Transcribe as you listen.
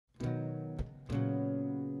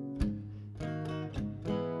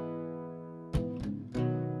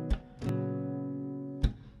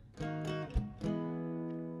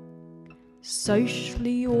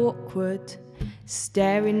socially awkward,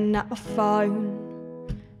 staring at my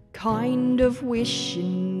phone, kind of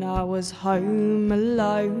wishing I was home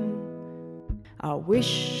alone. I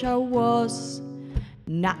wish I was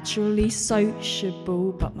naturally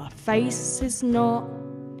sociable, but my face is not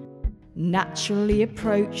naturally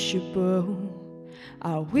approachable.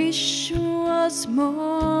 I wish I was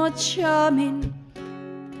more charming,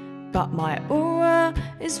 but my aura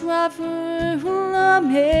is rather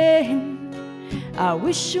alarming. I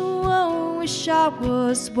wish I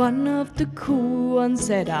was one of the cool ones.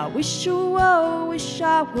 Said I wish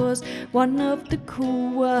I was one of the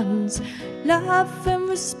cool ones, loved and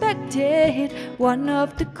respected, one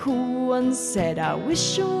of the cool ones. Said I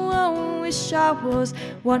wish I was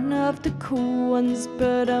one of the cool ones,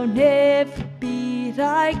 but I'll never be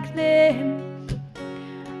like them.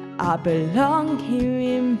 I belong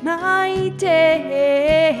here in my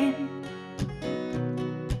den.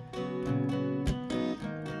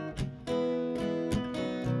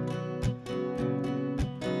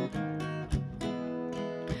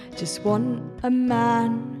 Just want a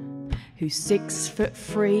man who's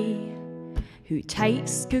 6'3", who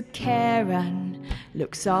takes good care and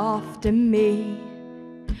looks after me,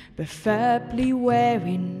 preferably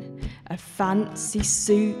wearing a fancy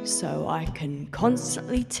suit so I can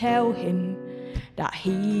constantly tell him that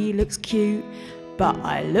he looks cute. But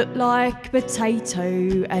I look like a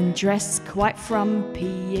potato and dress quite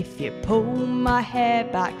frumpy. If you pull my hair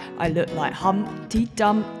back, I look like Humpty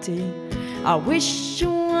Dumpty. I wish I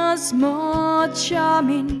was more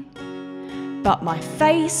charming, but my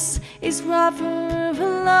face is rather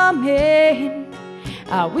alarming.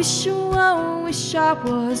 I wish I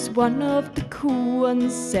was one of the cool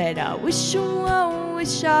ones. Said I wish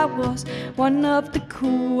I was one of the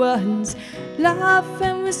cool ones, loved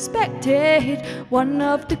and respected, one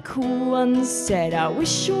of the cool ones. Said I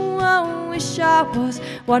wish I was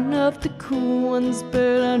one of the cool ones,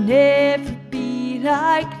 but I'll never be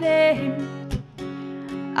like them.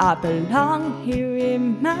 I belong here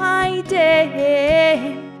in my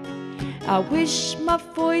den. I wish my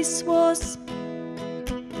voice was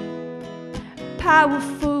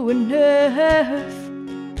powerful enough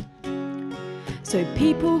so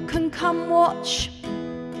people can come watch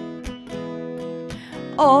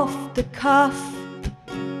off the cuff.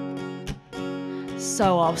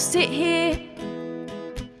 So I'll sit here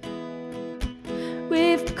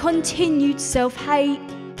with continued self-hate,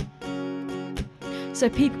 so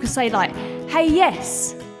people can say like, hey,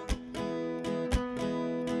 yes,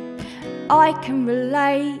 I can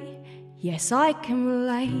relate, yes, I can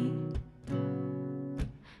relate.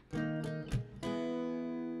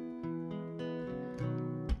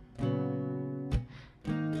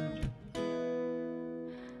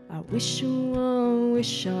 I wish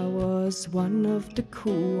I was one of the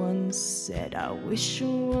cool ones. Said I wish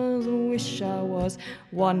I was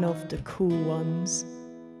one of the cool ones.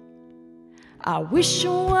 I wish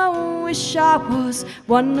I was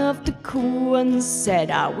one of the cool ones.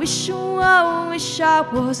 Said I wish I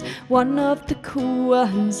was one of the cool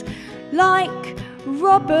ones, like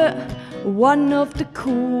Robert, one of the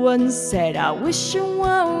cool ones. Said I wish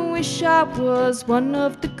I was one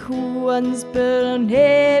of the cool ones, but I'll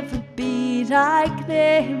never be like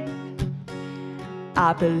them.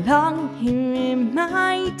 I belong here in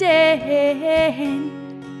my den.